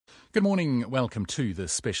Good morning. Welcome to the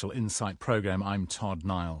Special Insight programme. I'm Todd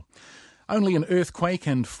Nile. Only an earthquake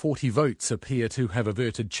and 40 votes appear to have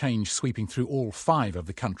averted change sweeping through all 5 of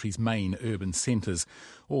the country's main urban centres.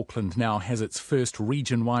 Auckland now has its first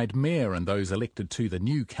region-wide mayor, and those elected to the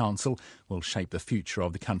new council will shape the future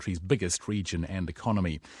of the country's biggest region and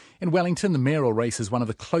economy. In Wellington, the mayoral race is one of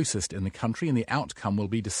the closest in the country, and the outcome will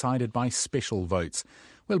be decided by special votes.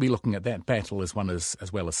 We'll be looking at that battle as well as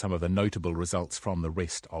some of the notable results from the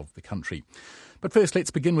rest of the country. But first,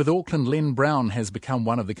 let's begin with Auckland. Len Brown has become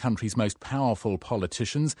one of the country's most powerful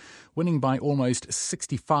politicians, winning by almost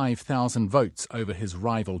 65,000 votes over his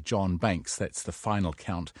rival John Banks. That's the final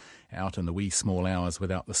count, out in the wee small hours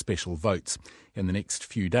without the special votes. In the next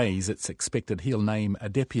few days, it's expected he'll name a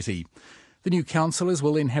deputy. The new councillors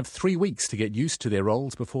will then have 3 weeks to get used to their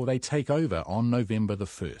roles before they take over on November the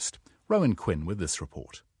 1st. Rowan Quinn with this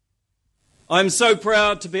report. I'm so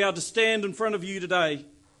proud to be able to stand in front of you today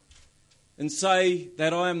and say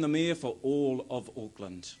that I am the Mayor for all of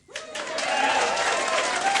Auckland.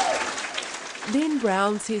 Len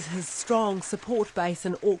Brown says his strong support base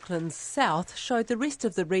in Auckland's south showed the rest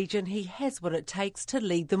of the region he has what it takes to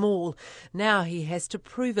lead them all. Now he has to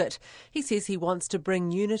prove it. He says he wants to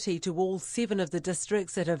bring unity to all 7 of the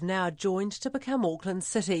districts that have now joined to become Auckland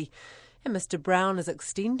City. And Mr Brown is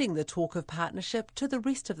extending the talk of partnership to the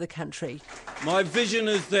rest of the country. My vision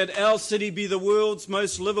is that our city be the world's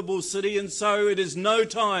most livable city, and so it is no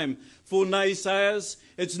time for naysayers.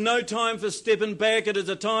 It's no time for stepping back. It is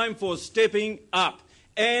a time for stepping up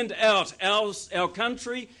and out. Our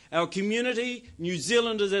country, our community, New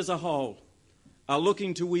Zealanders as a whole are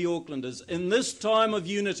looking to we Aucklanders in this time of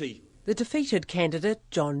unity. The defeated candidate,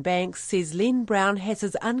 John Banks, says Len Brown has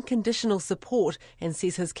his unconditional support and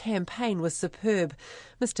says his campaign was superb.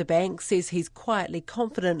 Mr Banks says he's quietly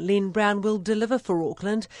confident Len Brown will deliver for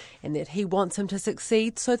Auckland and that he wants him to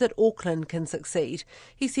succeed so that Auckland can succeed.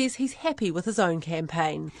 He says he's happy with his own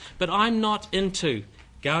campaign. But I'm not into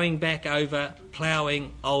going back over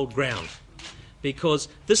ploughing old ground, because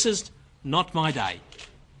this is not my day.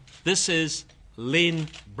 This is Len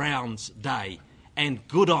Brown's day. And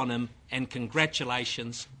good on him, and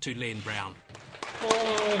congratulations to Len Brown.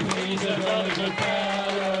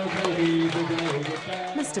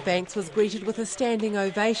 Mr Banks was greeted with a standing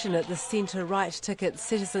ovation at the centre-right ticket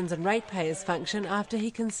Citizens and Ratepayers function after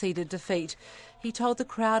he conceded defeat. He told the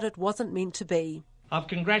crowd it wasn't meant to be. I've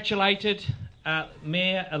congratulated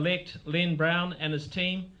Mayor-elect Len Brown and his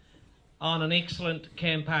team on an excellent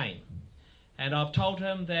campaign. And I've told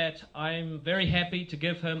him that I'm very happy to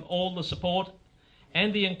give him all the support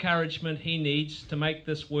and the encouragement he needs to make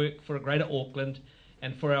this work for a greater Auckland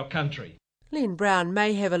and for our country. Len Brown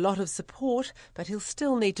may have a lot of support, but he'll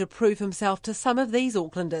still need to prove himself to some of these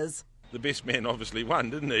Aucklanders. The best man obviously won,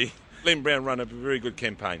 didn't he? Len Brown ran a very good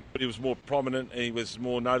campaign, but he was more prominent, he was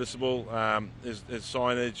more noticeable, his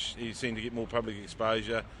signage, he seemed to get more public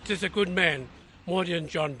exposure. He's a good man, more than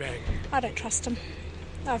John Banks. I don't trust him.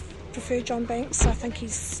 I prefer John Banks. I think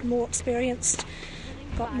he's more experienced,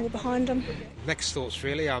 got more behind him. Mixed thoughts,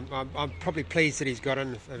 really. I'm probably pleased that he's got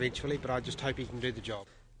in eventually, but I just hope he can do the job.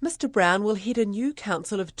 Mr Brown will head a new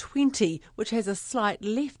council of 20, which has a slight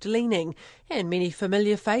left-leaning, and many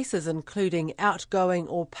familiar faces, including outgoing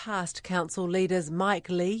or past council leaders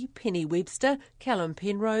Mike Lee, Penny Webster, Callum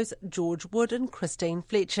Penrose, George Wood and Christine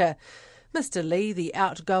Fletcher. Mr Lee, the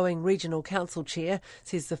outgoing Regional Council Chair,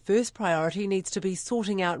 says the first priority needs to be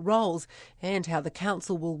sorting out roles and how the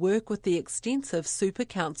council will work with the extensive super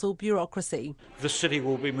council bureaucracy. The city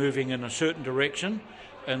will be moving in a certain direction,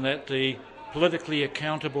 and that the politically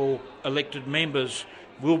accountable elected members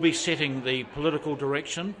will be setting the political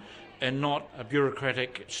direction and not a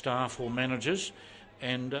bureaucratic staff or managers.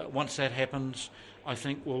 And once that happens, I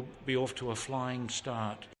think we'll be off to a flying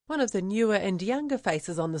start. One of the newer and younger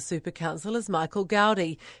faces on the Super Council is Michael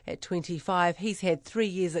Gowdy. At 25, he's had 3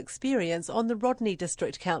 years' experience on the Rodney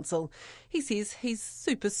District Council. He says he's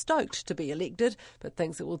super stoked to be elected, but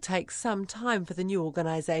thinks it will take some time for the new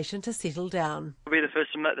organisation to settle down. I'll be the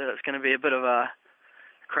first to admit that it's going to be a bit of a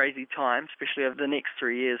crazy time, especially over the next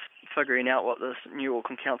 3 years, figuring out what this new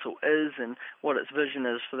Auckland Council is and what its vision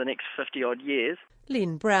is for the next 50-odd years.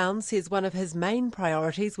 Len Brown says one of his main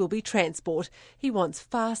priorities will be transport. He wants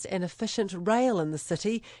fast and efficient rail in the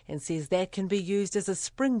city and says that can be used as a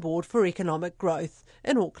springboard for economic growth.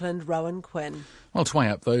 In Auckland, Rowan Quinn. Well, to weigh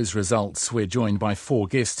up those results, we're joined by 4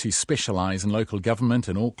 guests who specialise in local government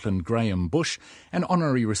in Auckland. Graham Bush, an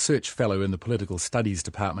honorary research fellow in the Political Studies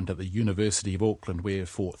Department at the University of Auckland, where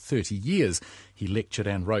for 30 years he lectured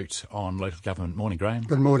and wrote on local government. Morning, Graham.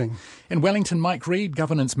 Good morning. In Wellington, Mike Reid,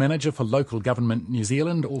 Governance Manager for Local Government New New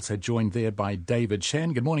Zealand, also joined there by David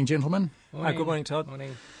Shan. Good morning, gentlemen. Morning. Good morning, Todd.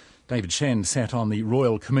 Morning. David Shan sat on the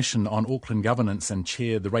Royal Commission on Auckland Governance and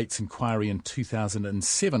chaired the Rates Inquiry in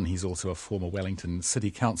 2007. He's also a former Wellington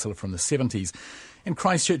City Councillor from the 70s. In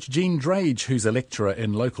Christchurch, Jean Drage, who's a lecturer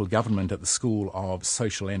in local government at the School of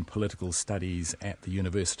Social and Political Studies at the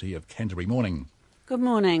University of Canterbury. Morning. Good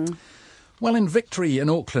morning. Well, in victory in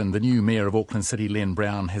Auckland, the new Mayor of Auckland City, Len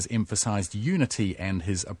Brown, has emphasised unity and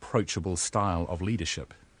his approachable style of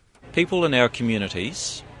leadership. People in our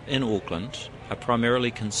communities in Auckland are primarily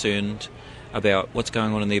concerned about what's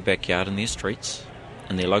going on in their backyard, in their streets,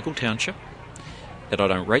 in their local township, that I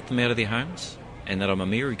don't rate them out of their homes, and that I'm a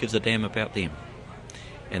mayor who gives a damn about them.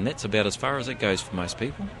 And that's about as far as it goes for most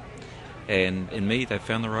people. And in me, they've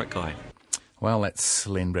found the right guy. Well, that's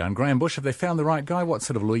Len Brown. Graham Bush, have they found the right guy? What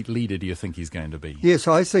sort of leader do you think he's going to be? Yes,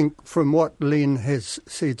 I think from what Len has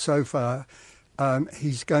said so far,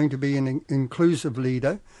 he's going to be an inclusive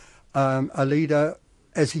leader, a leader,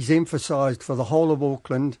 as he's emphasised, for the whole of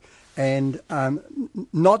Auckland, and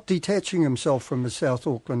not detaching himself from the South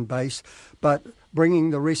Auckland base, but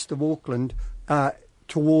bringing the rest of Auckland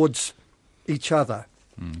towards each other.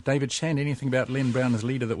 David Shan, anything about Len Brown as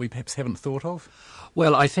leader that we perhaps haven't thought of?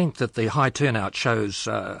 Well, I think that the high turnout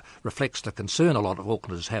reflects the concern a lot of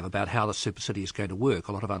Aucklanders have about how the super city is going to work.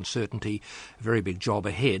 A lot of uncertainty, a very big job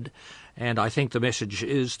ahead. And I think the message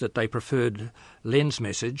is that they preferred Len's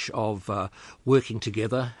message of working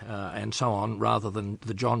together and so on, rather than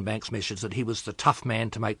the John Banks message that he was the tough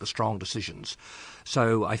man to make the strong decisions.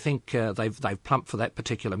 So I think they've plumped for that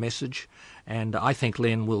particular message, and I think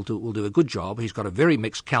Len will do a good job. He's got a very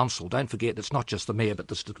mixed council. Don't forget, it's not just the mayor, but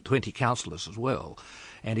there's 20 councillors as well.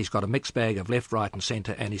 And he's got a mixed bag of left, right and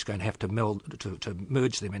centre, and he's going to have to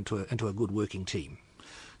merge them into a good working team.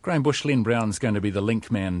 Graham Bush, Len Brown's going to be the link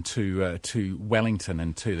man to Wellington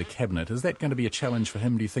and to the Cabinet. Is that going to be a challenge for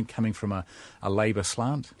him, do you think, coming from a Labour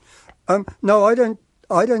slant? No, I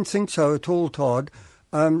don't think so at all, Todd.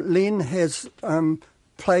 Len has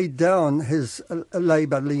played down his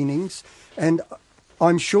Labour leanings, and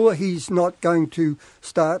I'm sure he's not going to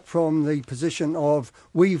start from the position of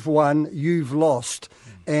we've won, you've lost,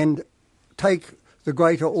 and take the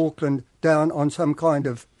Greater Auckland down on some kind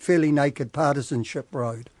of fairly naked partisanship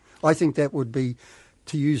road. I think that would be,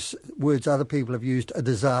 to use words other people have used, a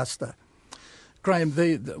disaster. Graham,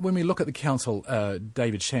 when we look at the council,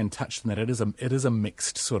 David Shan touched on that, it is a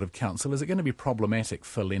mixed sort of council. Is it going to be problematic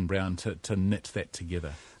for Len Brown to knit that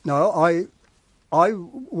together? No, I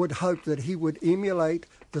would hope that he would emulate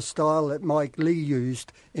the style that Mike Lee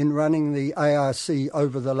used in running the ARC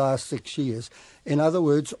over the last 6 years. In other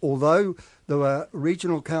words, although there were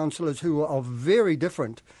regional councillors who were of very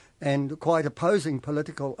different and quite opposing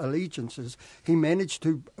political allegiances, he managed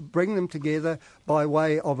to bring them together by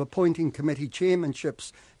way of appointing committee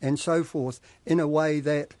chairmanships and so forth in a way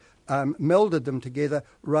that melded them together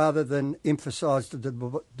rather than emphasised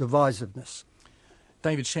the divisiveness.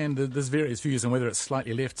 David Shan, there's various views on whether it's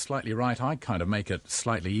slightly left, slightly right. I kind of make it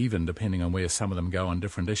slightly even, depending on where some of them go on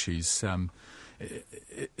different issues.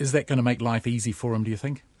 Is that going to make life easy for him, do you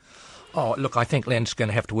think? Oh, look, I think Len's going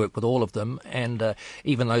to have to work with all of them, and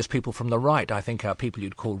even those people from the right, I think, are people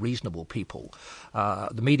you'd call reasonable people.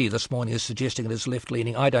 The media this morning is suggesting it is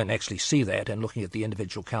left-leaning. I don't actually see that, and looking at the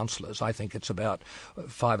individual councillors, I think it's about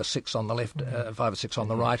 5 or 6 on the left, 5 or 6 on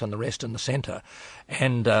the right, and the rest in the centre.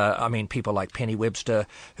 And, I mean, people like Penny Webster,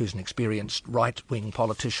 who's an experienced right-wing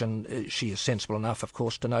politician, she is sensible enough, of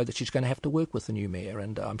course, to know that she's going to have to work with the new mayor,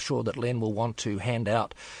 and I'm sure that Len will want to hand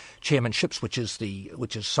out chairmanships, which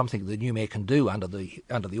is something the new mayor can do under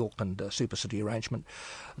the Auckland Super City arrangement.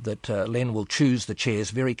 That Len will choose the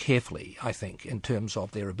chairs very carefully, I think, in terms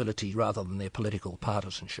of their ability rather than their political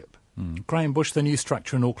partisanship. Graham Bush, the new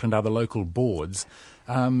structure in Auckland are the local boards.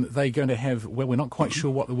 They're going to have, well, we're not quite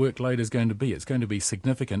sure what the workload is going to be. It's going to be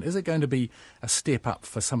significant. Is it going to be a step up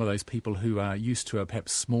for some of those people who are used to a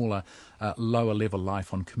perhaps smaller, lower level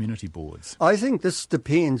life on community boards? I think this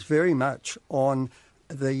depends very much on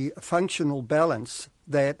the functional balance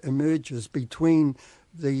that emerges between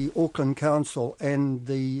the Auckland Council and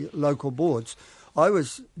the local boards.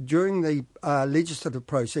 During the legislative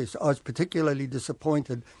process, I was particularly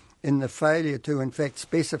disappointed in the failure to, in fact,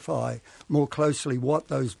 specify more closely what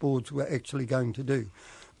those boards were actually going to do.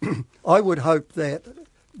 I would hope that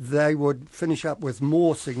they would finish up with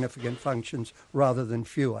more significant functions rather than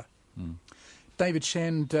fewer. David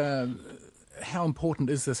Shand, how important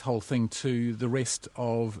is this whole thing to the rest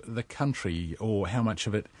of the country, or how much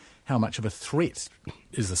of a threat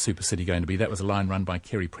is the super city going to be? That was a line run by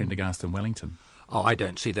Kerry Prendergast in Wellington. Oh, I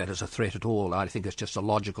don't see that as a threat at all. I think it's just a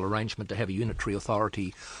logical arrangement to have a unitary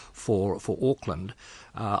authority for Auckland.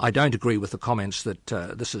 I don't agree with the comments that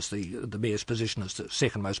this is the Mayor's position is the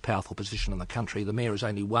second most powerful position in the country. The Mayor is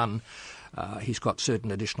only one. He's got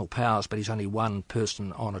certain additional powers, but he's only one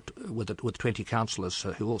person on it with 20 councillors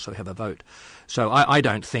who also have a vote. So I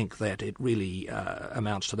don't think that it really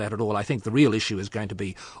amounts to that at all. I think the real issue is going to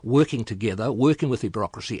be working together, working with the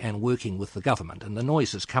bureaucracy and working with the government. And the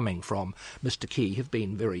noises coming from Mr Key have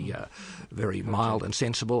been very mild and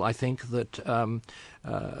sensible. I think that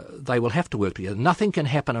they will have to work together. Nothing can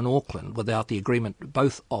happen in Auckland without the agreement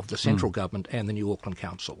both of the central government and the new Auckland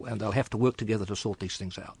Council, and they'll have to work together to sort these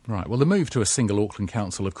things out. Right. Well, the move to a single Auckland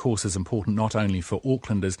Council, of course, is important not only for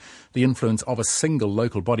Aucklanders. The influence of a single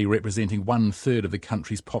local body representing 1/3 of the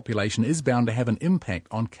country's population is bound to have an impact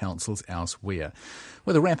on councils elsewhere.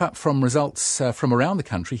 With a wrap-up from results from around the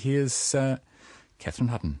country, here's Catherine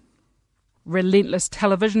Hutton. Relentless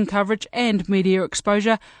television coverage and media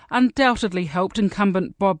exposure undoubtedly helped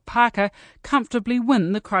incumbent Bob Parker comfortably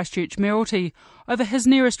win the Christchurch mayoralty over his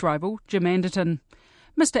nearest rival, Jim Anderton.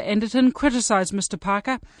 Mr Anderton criticised Mr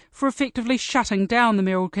Parker for effectively shutting down the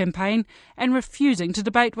mayoral campaign and refusing to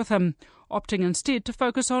debate with him, opting instead to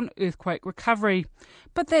focus on earthquake recovery.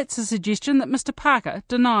 But that's a suggestion that Mr Parker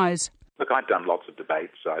denies. Look, I'd done lots of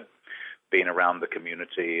debates. I'd been around the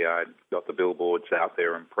community. I'd got the billboards out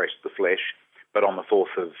there and pressed the flesh. But on the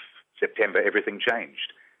 4th of September, everything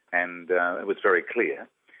changed. And it was very clear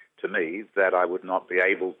to me that I would not be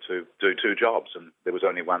able to do two jobs. And there was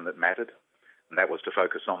only one that mattered. And that was to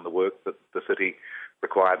focus on the work that the city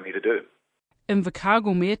required me to do.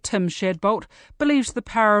 Invercargill Mayor Tim Shadbolt believes the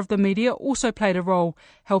power of the media also played a role,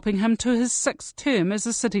 helping him to his 6th term as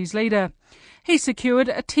the city's leader. He secured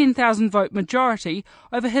a 10,000 vote majority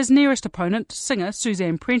over his nearest opponent, singer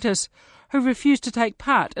Suzanne Prentice, who refused to take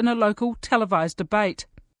part in a local televised debate.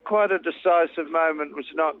 Quite a decisive moment was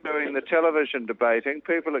not doing the television debating.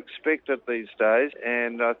 People expect it these days,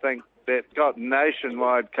 and I think that got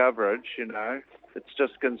nationwide coverage, It's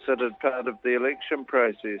just considered part of the election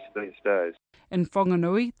process these days. In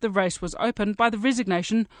Whanganui, the race was opened by the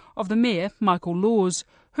resignation of the Mayor, Michael Laws,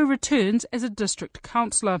 who returns as a district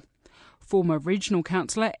councillor. Former regional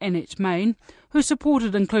councillor Annette Main, who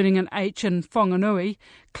supported including an H in Whanganui,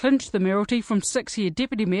 clinched the mayoralty from 6-year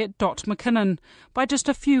Deputy Mayor Dot McKinnon by just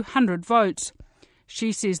a few hundred votes.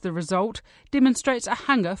 She says the result demonstrates a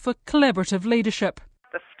hunger for collaborative leadership.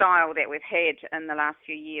 The style that we've had in the last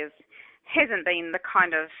few years hasn't been the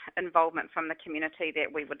kind of involvement from the community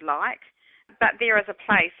that we would like. But there is a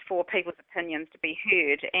place for people's opinions to be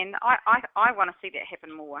heard, and I want to see that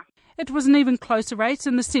happen more. It was an even closer race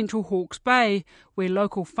in the central Hawke's Bay, where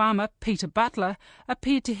local farmer Peter Butler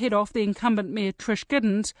appeared to head off the incumbent Mayor Trish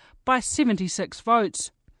Giddens by 76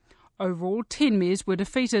 votes. Overall, 10 mayors were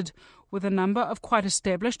defeated, with a number of quite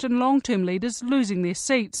established and long-term leaders losing their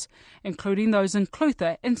seats, including those in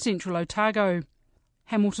Clutha and Central Otago.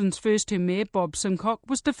 Hamilton's first-term mayor, Bob Simcock,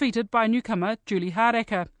 was defeated by newcomer Julie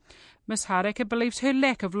Hardaker. Miss Hardaker believes her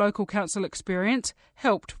lack of local council experience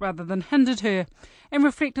helped rather than hindered her, and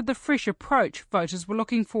reflected the fresh approach voters were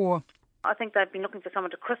looking for. I think they've been looking for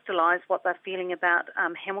someone to crystallise what they're feeling about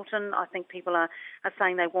Hamilton. I think people are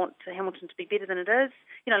saying they want Hamilton to be better than it is.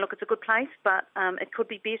 Look, it's a good place, but it could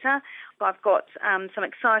be better. I've got some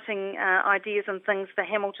exciting ideas and things for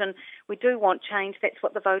Hamilton. We do want change. That's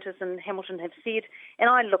what the voters in Hamilton have said. And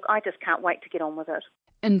I just can't wait to get on with it.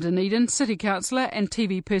 In Dunedin, City Councillor and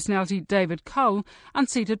TV personality David Cole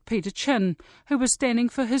unseated Peter Chin, who was standing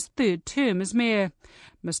for his 3rd term as Mayor.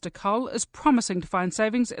 Mr Cole is promising to find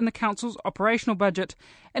savings in the council's operational budget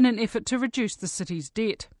in an effort to reduce the city's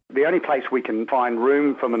debt. The only place we can find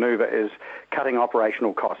room for manoeuvre is cutting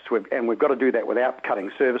operational costs, and we've got to do that without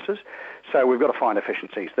cutting services, so we've got to find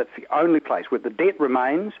efficiencies. That's the only place. Where the debt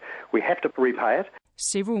remains, we have to repay it.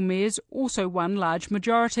 Several mayors also won large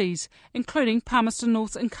majorities, including Palmerston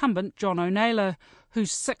North's incumbent John O'Naylor,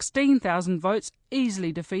 whose 16,000 votes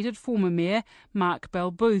easily defeated former Mayor Mark Bell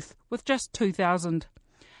Booth with just 2,000.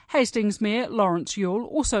 Hastings Mayor Lawrence Yule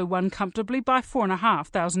also won comfortably by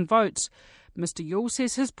 4,500 votes. Mr Yule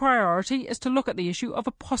says his priority is to look at the issue of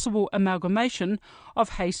a possible amalgamation of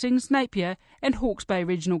Hastings, Napier and Hawke's Bay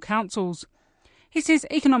regional councils. He says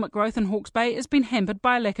economic growth in Hawke's Bay has been hampered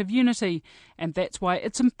by a lack of unity, and that's why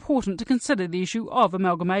it's important to consider the issue of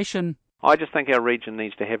amalgamation. I just think our region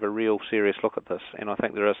needs to have a real serious look at this, and I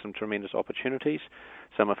think there are some tremendous opportunities,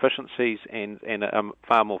 some efficiencies, and a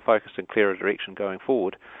far more focused and clearer direction going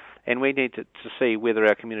forward. And we need to see whether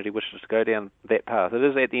our community wishes to go down that path. It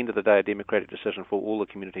is, at the end of the day, a democratic decision for all the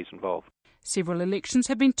communities involved. Several elections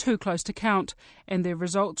have been too close to count, and their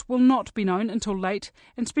results will not be known until late,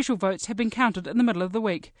 and special votes have been counted in the middle of the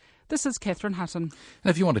week. This is Catherine Hutton. And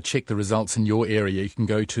if you want to check the results in your area, you can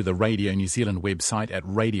go to the Radio New Zealand website at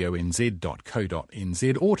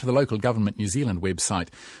radionz.co.nz or to the local Government New Zealand website,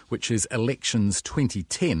 which is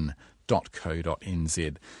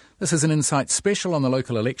elections2010.co.nz. This is an Insight special on the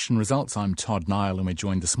local election results. I'm Todd Niall, and we're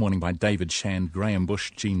joined this morning by David Shand, Graham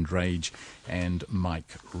Bush, Jean Drage and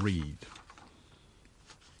Mike Reid.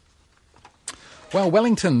 Well,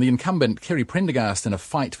 Wellington, the incumbent Kerry Prendergast in a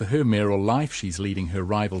fight for her mayoral life. She's leading her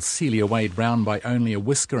rival Celia Wade-Brown by only a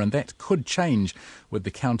whisker, and that could change with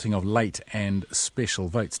the counting of late and special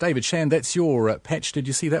votes. David Shand, that's your patch. Did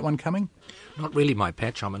you see that one coming? Not really my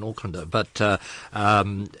patch. I'm an Aucklander, but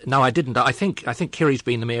no, I didn't. I think Kerry's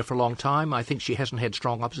been the mayor for a long time. I think she hasn't had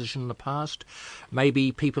strong opposition in the past.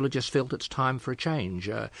 Maybe people have just felt it's time for a change.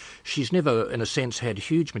 She's never, in a sense, had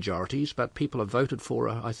huge majorities, but people have voted for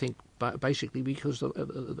her, I think, basically because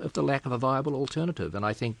of the lack of a viable alternative. And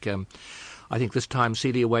I think this time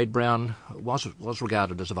Celia Wade-Brown was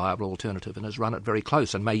regarded as a viable alternative and has run it very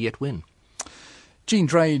close and may yet win. Jean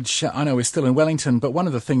Drage, I know we're still in Wellington, but one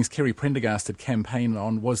of the things Kerry Prendergast had campaigned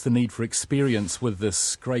on was the need for experience with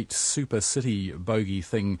this great super city bogey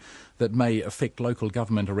thing that may affect local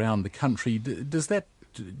government around the country. Does that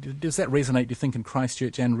resonate, do you think, in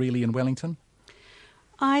Christchurch and really in Wellington?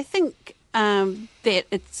 I think I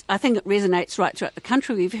think it resonates right throughout the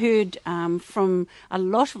country. We've heard from a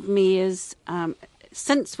lot of mayors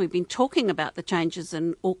since we've been talking about the changes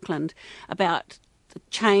in Auckland about the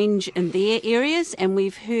change in their areas, and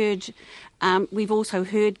we've also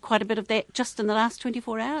heard quite a bit of that just in the last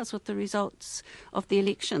 24 hours with the results of the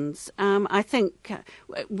elections. I think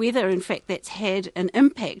whether, in fact, that's had an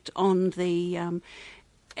impact on the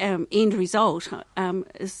end result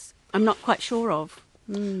is I'm not quite sure of.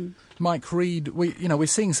 Mike Reid, we're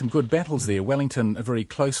seeing some good battles there. Wellington, a very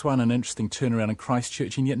close one, an interesting turnaround in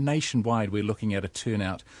Christchurch, and yet nationwide we're looking at a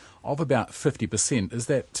turnout of about 50%. Is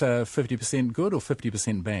that 50% good or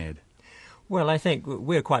 50% bad? Well, I think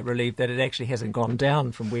we're quite relieved that it actually hasn't gone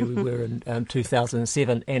down from where we were in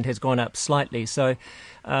 2007 and has gone up slightly. So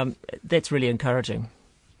that's really encouraging.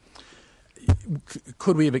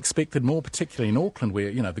 Could we have expected more, particularly in Auckland,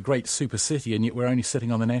 where, the great super city, and yet we're only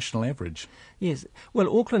sitting on the national average? Yes.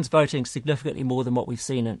 Well, Auckland's voting significantly more than what we've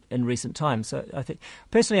seen in recent times. So I think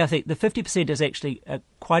the 50% is actually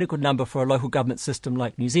quite a good number for a local government system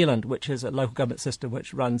like New Zealand, which is a local government system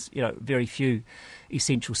which runs, very few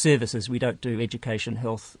essential services. We don't do education,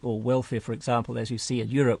 health or welfare, for example, as you see in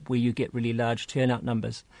Europe, where you get really large turnout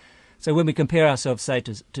numbers. So when we compare ourselves, say,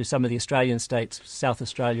 to some of the Australian states, South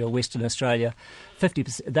Australia or Western Australia,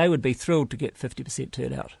 50%, they would be thrilled to get 50%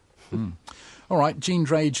 turnout. All right, Jean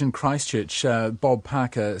Drage in Christchurch, Bob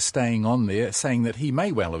Parker staying on there, saying that he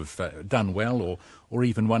may well have done well or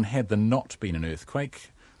even won had there not been an earthquake.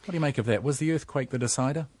 What do you make of that? Was the earthquake the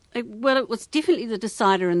decider? Well, it was definitely the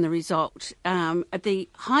decider in the result. The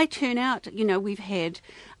high turnout, we've had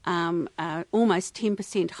almost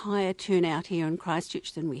 10% higher turnout here in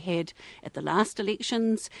Christchurch than we had at the last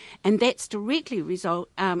elections, and that's directly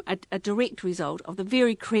a direct result of the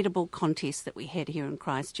very credible contest that we had here in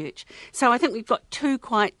Christchurch. So I think we've got two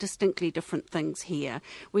quite distinctly different things here.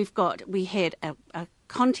 We had a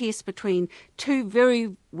contest between two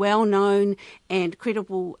very well-known and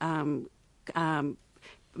credible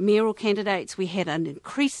mayoral candidates. We had an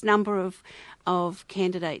increased number of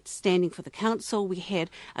candidates standing for the council. We had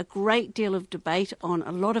a great deal of debate on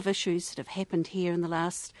a lot of issues that have happened here in the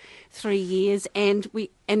last 3 years, and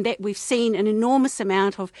that we've seen an enormous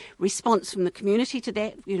amount of response from the community to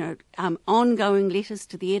that. Ongoing letters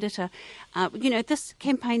to the editor. This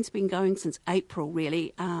campaign's been going since April,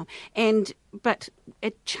 really, but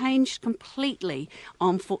it changed completely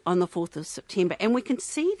on the 4th of September, and we can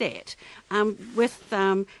see that with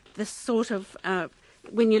this sort of.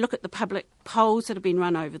 When you look at the public polls that have been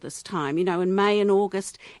run over this time, in May and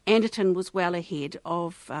August, Anderton was well ahead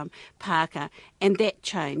of Parker, and that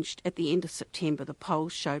changed at the end of September. The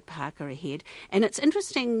polls showed Parker ahead. And it's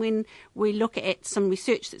interesting when we look at some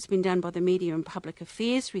research that's been done by the Media and Public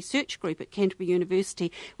Affairs Research Group at Canterbury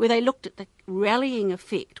University, where they looked at the rallying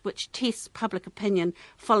effect, which tests public opinion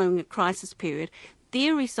following a crisis period.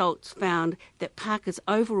 Their results found that Parker's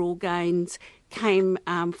overall gains came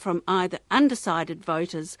from either undecided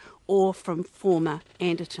voters or from former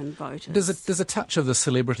Anderton voters. Does a touch of the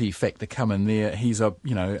celebrity factor come in there? He's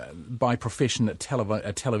by profession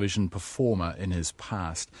a television performer in his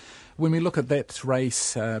past. When we look at that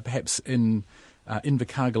race, perhaps in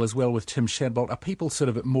Invercargill as well with Tim Shadbolt. Are people sort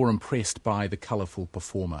of more impressed by the colourful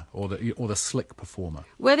performer or the slick performer?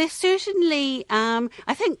 Well, there's certainly,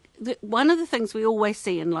 I think that one of the things we always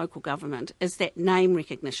see in local government is that name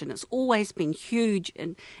recognition. It's always been huge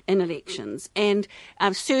in elections, and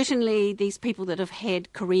certainly these people that have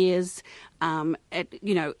had careers at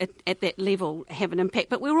that level have an impact.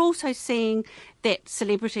 But we're also seeing that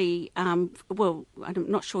celebrity, well,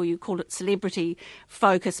 I'm not sure you call it celebrity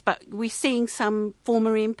focus, but we're seeing some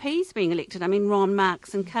former MPs being elected. I mean, Ron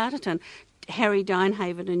Marks in Carterton, Harry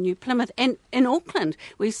Dynehaven in New Plymouth, and in Auckland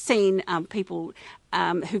we've seen people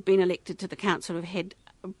who've been elected to the council have had,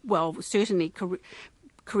 well, certainly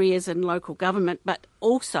careers in local government, but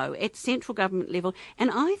also at central government level. And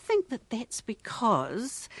I think that that's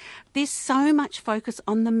because there's so much focus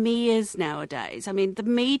on the mayors nowadays. I mean, the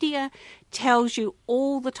media tells you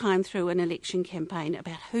all the time through an election campaign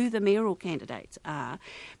about who the mayoral candidates are,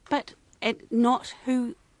 but not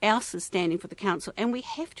who else is standing for the council. And we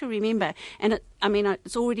have to remember, and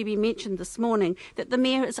it's already been mentioned this morning, that the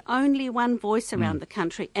mayor is only one voice around the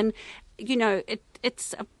country. And,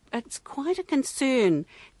 it's quite a concern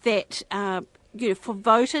that, for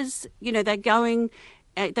voters, they're going,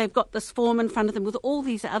 they've got this form in front of them with all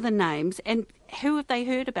these other names, and who have they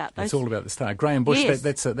heard about? It's all about the star. Graham Bush, yes.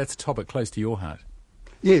 that's a topic close to your heart.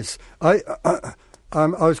 Yes, I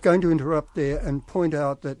was going to interrupt there and point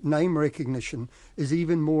out that name recognition is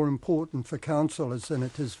even more important for councillors than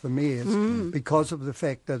it is for mayors because of the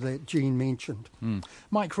factor that Jean mentioned.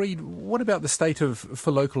 Mike Reid, what about the state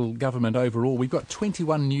for local government overall? We've got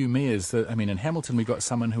 21 new mayors. In Hamilton we've got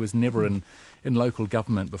someone who was never in local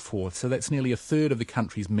government before, so that's nearly a third of the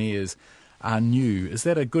country's mayors are new. Is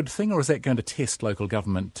that a good thing, or is that going to test local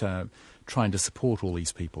government trying to support all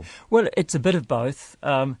these people? Well, it's a bit of both.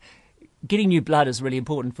 Getting new blood is really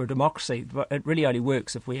important for democracy. It really only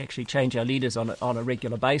works if we actually change our leaders on a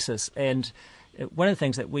regular basis. And one of the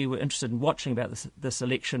things that we were interested in watching about this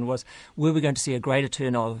election was, were we going to see a greater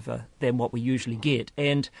turnover than what we usually get?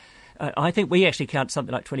 And I think we actually count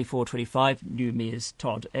something like 24, 25 new mayors,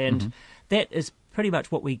 Todd, and that is pretty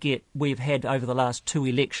much what we've had over the last two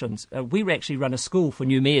elections. We actually run a school for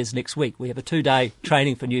new mayors next week. We have a 2-day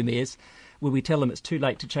training for new mayors where we tell them it's too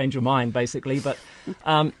late to change your mind, basically. But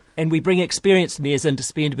and we bring experienced mayors in to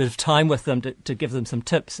spend a bit of time with them to give them some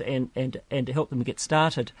tips and to help them get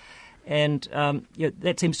started. And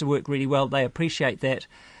that seems to work really well. They appreciate that.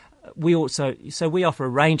 We offer a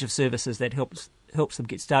range of services that helps them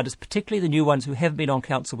get started, particularly the new ones who haven't been on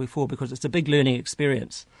council before, because it's a big learning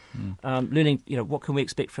experience. Learning, what can we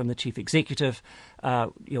expect from the chief executive?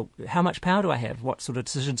 How much power do I have? What sort of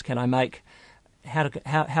decisions can I make? How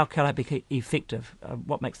can I be effective?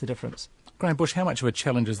 What makes the difference? Graham Bush, how much of a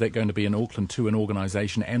challenge is that going to be in Auckland to an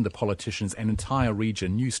organisation and the politicians, an entire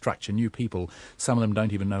region, new structure, new people? Some of them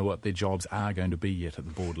don't even know what their jobs are going to be yet at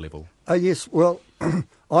the board level. Yes, well,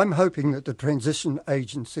 I'm hoping that the transition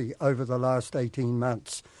agency over the last 18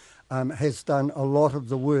 months has done a lot of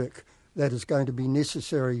the work that is going to be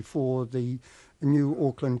necessary for the new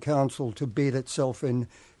Auckland Council to bed itself in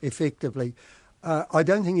effectively. I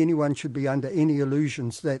don't think anyone should be under any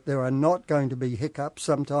illusions that there are not going to be hiccups.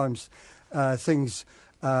 Sometimes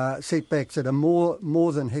setbacks that are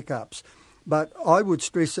more than hiccups. But I would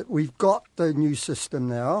stress that we've got the new system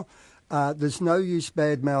now. There's no use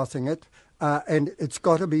bad-mouthing it, and it's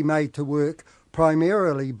got to be made to work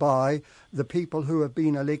primarily by the people who have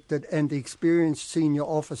been elected and the experienced senior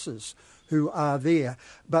officers who are there.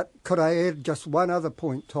 But could I add just one other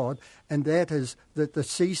point, Todd, and that is that the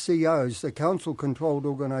CCOs, the council-controlled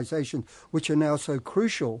organisations, which are now so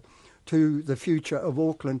crucial to the future of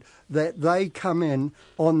Auckland, that they come in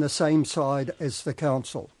on the same side as the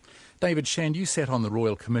council. David Shand, you sat on the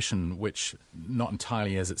Royal Commission, which, not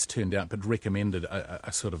entirely as it's turned out, but recommended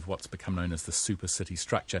a sort of what's become known as the super city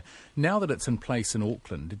structure. Now that it's in place in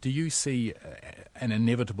Auckland, do you see an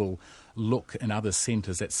inevitable look in other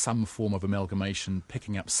centres at some form of amalgamation,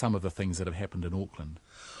 picking up some of the things that have happened in Auckland?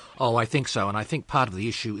 Oh, I think so, and I think part of the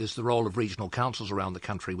issue is the role of regional councils around the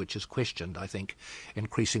country, which is questioned, I think,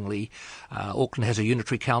 increasingly. Auckland has a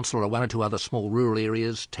unitary council, or one or two other small rural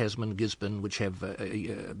areas, Tasman, Gisborne, which have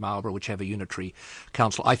Marlborough, which have a unitary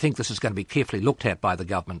council. I think this is going to be carefully looked at by the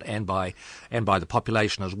government and by the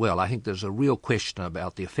population as well. I think there's a real question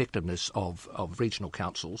about the effectiveness of regional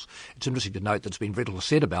councils. It's interesting to note that there's been very little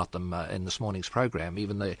said about them in this morning's program,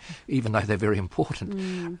 even though they're very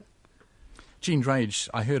important. Jean Drage,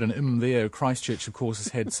 I heard an there. Christchurch, of course, has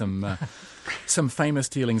had some famous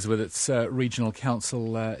dealings with its regional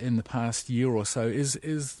council in the past year or so.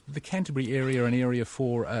 Is the Canterbury area an area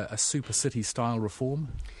for a super city style reform?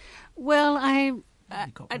 Well,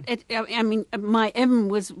 My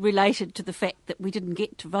was related to the fact that we didn't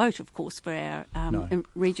get to vote, of course, for our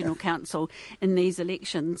regional council in these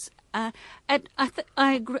elections. I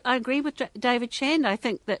agree with David Shand. I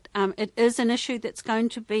think that it is an issue that's going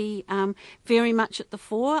to be very much at the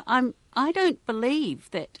fore. I don't believe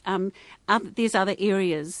that there's other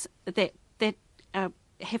areas that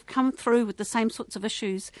have come through with the same sorts of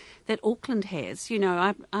issues that Auckland has. You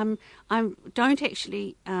know, I don't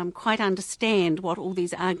actually quite understand what all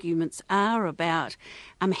these arguments are about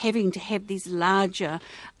having to have these larger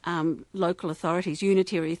local authorities,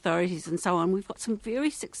 unitary authorities and so on. We've got some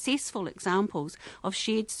very successful examples of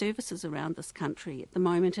shared services around this country at the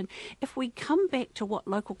moment. And if we come back to what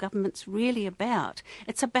local government's really about,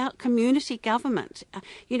 it's about community government.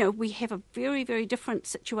 We have a very, very different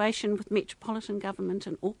situation with metropolitan government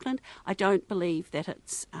in Auckland. I don't believe that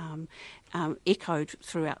it's echoed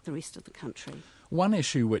throughout the rest of the country. One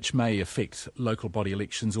issue which may affect local body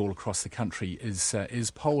elections all across the country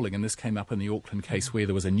is polling, and this came up in the Auckland case where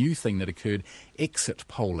there was a new thing that occurred, exit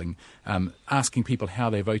polling, asking people how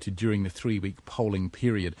they voted during the 3-week polling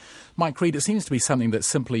period. Mike Reid, it seems to be something that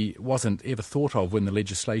simply wasn't ever thought of when the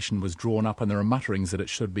legislation was drawn up, and there are mutterings that it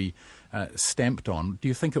should be stamped on. Do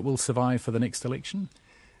you think it will survive for the next election?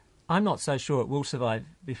 I'm not so sure it will survive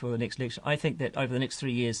before the next election. I think that over the next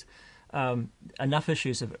 3 years, enough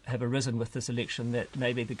issues have arisen with this election that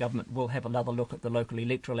maybe the government will have another look at the Local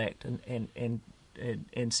Electoral Act and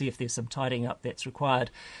see if there's some tidying up that's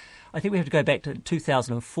required. I think we have to go back to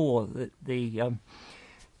 2004. The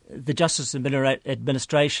Justice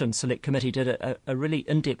Administration Select Committee did a really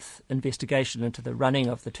in-depth investigation into the running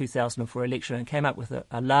of the 2004 election and came up with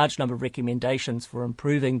a large number of recommendations for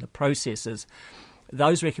improving the processes.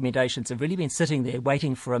 Those recommendations have really been sitting there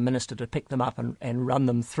waiting for a minister to pick them up and run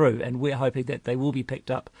them through, and we're hoping that they will be picked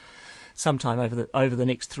up sometime over the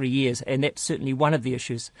next 3 years, and that's certainly one of the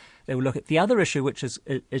issues they will look at. The other issue, which is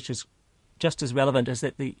just as relevant, is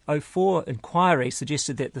that the 2004 inquiry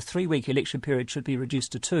suggested that the 3-week election period should be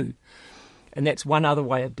reduced to 2, and that's one other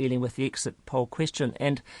way of dealing with the exit poll question.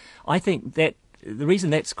 And I think that the reason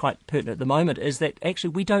that's quite pertinent at the moment is that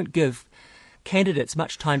actually we don't give candidates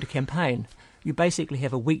much time to campaign. You basically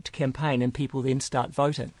have a week to campaign and people then start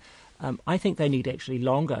voting. I think they need actually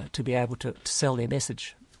longer to be able to sell their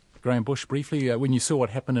message. Graham Bush, briefly, when you saw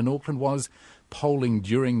what happened in Auckland, was polling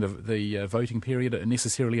during the voting period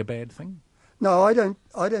necessarily a bad thing? No, I don't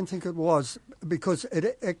think it was, because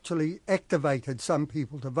it actually activated some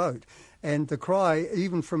people to vote. And the cry,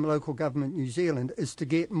 even from Local Government New Zealand, is to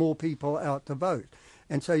get more people out to vote.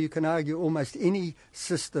 And so you can argue almost any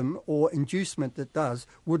system or inducement that does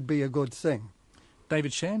would be a good thing.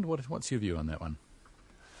 David Shand, what's your view on that one?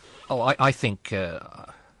 Oh, I think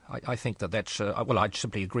I think that's I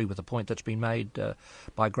simply agree with the point that's been made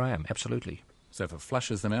by Graham. Absolutely. So if it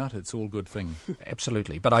flushes them out, it's all good thing.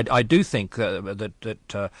 Absolutely. But I do think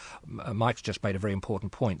that Mike's just made a very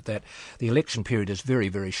important point, that the election period is very,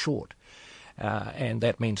 very short, and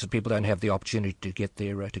that means that people don't have the opportunity to get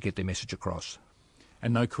their message across.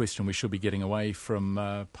 And no question we should be getting away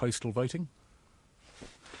from postal voting?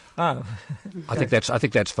 Oh. I think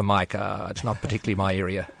that's for Mike. It's not particularly my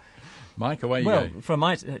area. Mike, away you go. Well, from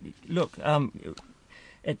my look,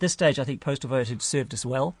 at this stage, I think postal voting served us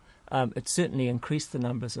well. It certainly increased the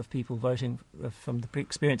numbers of people voting from the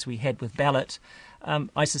experience we had with ballot.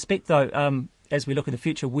 I suspect, though, as we look in the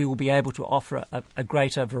future, we will be able to offer a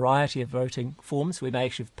greater variety of voting forms. We may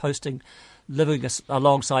actually have posting living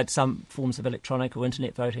alongside some forms of electronic or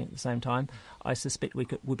internet voting at the same time. I suspect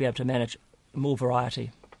we'll be able to manage more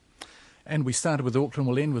variety. And we started with Auckland,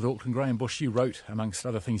 we'll end with Auckland. Graham Bush, you wrote, amongst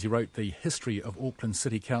other things, you wrote the history of Auckland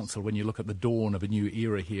City Council. When you look at the dawn of a new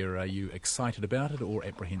era here, are you excited about it or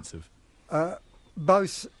apprehensive?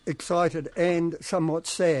 Both excited and somewhat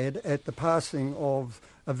sad at the passing of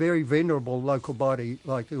a very venerable local body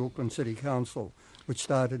like the Auckland City Council, which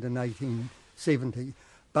started in 1870.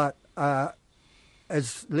 But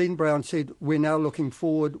as Len Brown said, we're now looking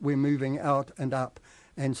forward, we're moving out and up.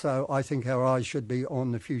 And so I think our eyes should be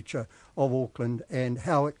on the future of Auckland and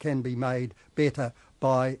how it can be made better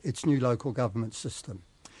by its new local government system.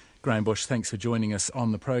 Graham Bush, thanks for joining us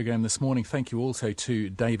on the program this morning. Thank you also to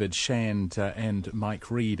David Shand and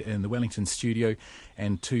Mike Reid in the Wellington studio,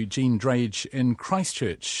 and to Jean Drage in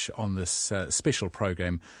Christchurch on this special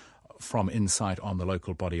program from Insight on the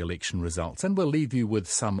local body election results. And we'll leave you with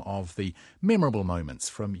some of the memorable moments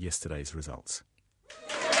from yesterday's results.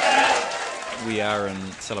 we are in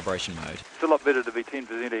celebration mode. It's a lot better to be 10%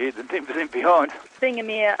 ahead than 10% behind. Being a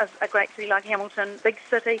mayor of a great city like Hamilton, big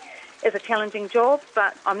city, is a challenging job,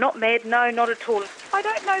 but I'm not mad, no, not at all. I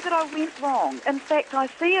don't know that I went wrong. In fact, I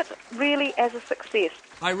see it really as a success.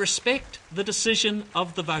 I respect the decision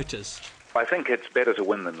of the voters. I think it's better to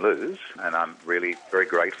win than lose, and I'm really very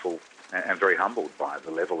grateful and very humbled by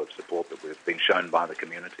the level of support that we've been shown by the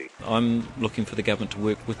community. I'm looking for the government to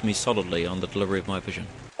work with me solidly on the delivery of my vision.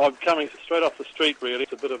 I'm coming straight off the street, really.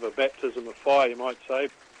 It's a bit of a baptism of fire, you might say.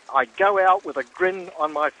 I go out with a grin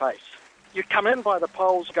on my face. You come in by the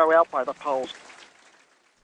polls, go out by the polls.